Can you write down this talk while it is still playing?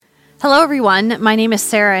Hello, everyone. My name is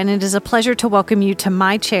Sarah, and it is a pleasure to welcome you to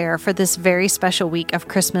my chair for this very special week of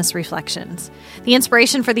Christmas reflections. The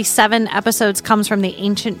inspiration for these 7 episodes comes from the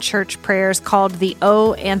ancient church prayers called the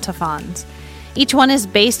O Antiphons. Each one is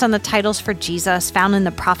based on the titles for Jesus found in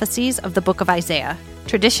the prophecies of the book of Isaiah.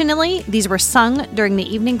 Traditionally, these were sung during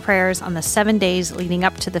the evening prayers on the 7 days leading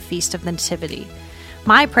up to the Feast of the Nativity.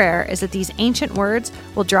 My prayer is that these ancient words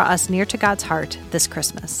will draw us near to God's heart this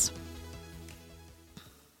Christmas.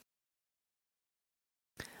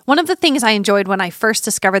 One of the things I enjoyed when I first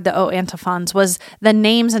discovered the O Antiphons was the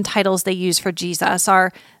names and titles they use for Jesus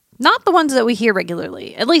are not the ones that we hear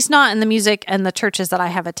regularly, at least not in the music and the churches that I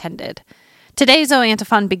have attended. Today's O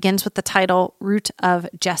Antiphon begins with the title, Root of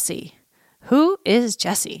Jesse. Who is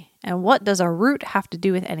Jesse, and what does a root have to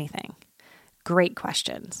do with anything? Great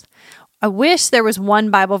questions. I wish there was one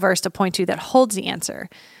Bible verse to point to that holds the answer.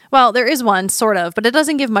 Well, there is one, sort of, but it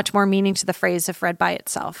doesn't give much more meaning to the phrase if read by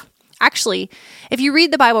itself. Actually, if you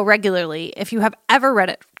read the Bible regularly, if you have ever read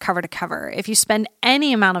it cover to cover, if you spend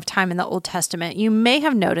any amount of time in the Old Testament, you may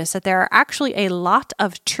have noticed that there are actually a lot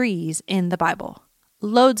of trees in the Bible.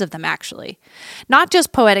 Loads of them, actually. Not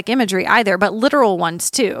just poetic imagery either, but literal ones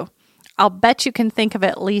too. I'll bet you can think of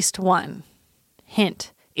at least one.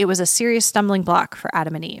 Hint, it was a serious stumbling block for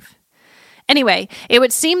Adam and Eve. Anyway, it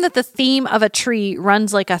would seem that the theme of a tree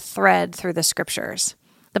runs like a thread through the scriptures.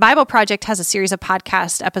 The Bible Project has a series of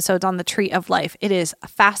podcast episodes on the tree of life. It is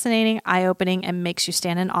fascinating, eye-opening, and makes you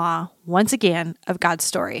stand in awe, once again, of God's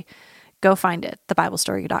story. Go find it,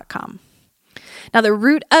 thebiblestory.com. Now, the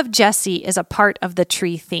root of Jesse is a part of the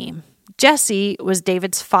tree theme. Jesse was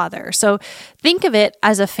David's father, so think of it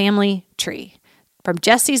as a family tree. From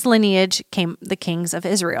Jesse's lineage came the kings of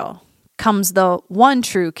Israel. Comes the one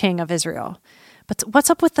true king of Israel. But what's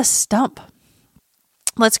up with the stump?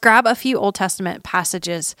 Let's grab a few Old Testament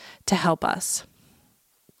passages to help us.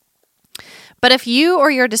 But if you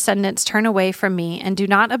or your descendants turn away from me and do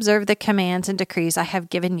not observe the commands and decrees I have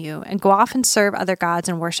given you, and go off and serve other gods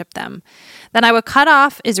and worship them, then I will cut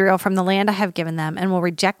off Israel from the land I have given them and will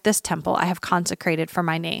reject this temple I have consecrated for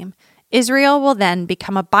my name. Israel will then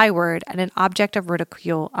become a byword and an object of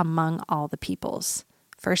ridicule among all the peoples.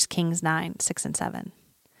 1 Kings 9, 6 and 7.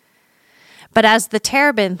 But as the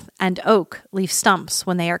terebinth and oak leave stumps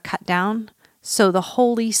when they are cut down, so the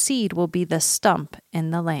holy seed will be the stump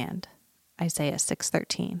in the land. Isaiah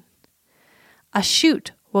 6:13. A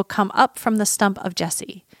shoot will come up from the stump of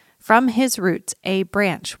Jesse. From his roots a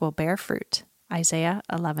branch will bear fruit. Isaiah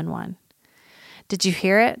 11:1. Did you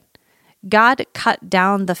hear it? God cut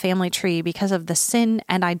down the family tree because of the sin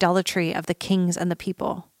and idolatry of the kings and the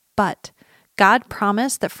people. But God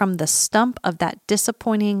promised that from the stump of that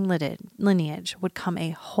disappointing lineage would come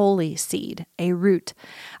a holy seed, a root,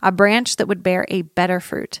 a branch that would bear a better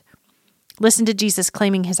fruit. Listen to Jesus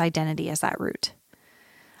claiming his identity as that root.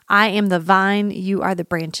 I am the vine, you are the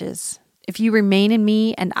branches. If you remain in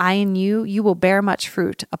me and I in you, you will bear much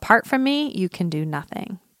fruit. Apart from me, you can do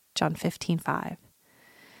nothing. John 15:5.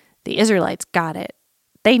 The Israelites got it.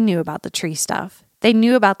 They knew about the tree stuff. They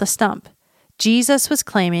knew about the stump. Jesus was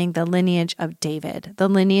claiming the lineage of David, the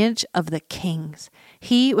lineage of the kings.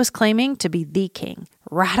 He was claiming to be the king,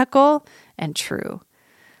 radical and true.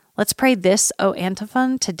 Let's pray this O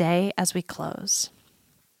Antiphon today as we close.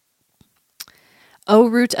 O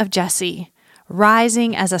root of Jesse,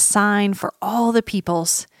 rising as a sign for all the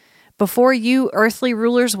peoples, before you earthly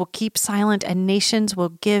rulers will keep silent and nations will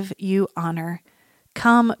give you honor.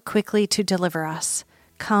 Come quickly to deliver us.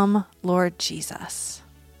 Come, Lord Jesus.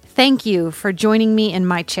 Thank you for joining me in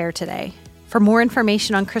my chair today. For more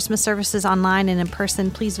information on Christmas services online and in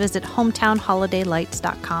person, please visit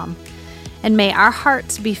hometownholidaylights.com. And may our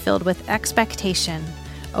hearts be filled with expectation.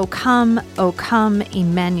 O come,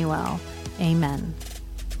 Emmanuel. Amen.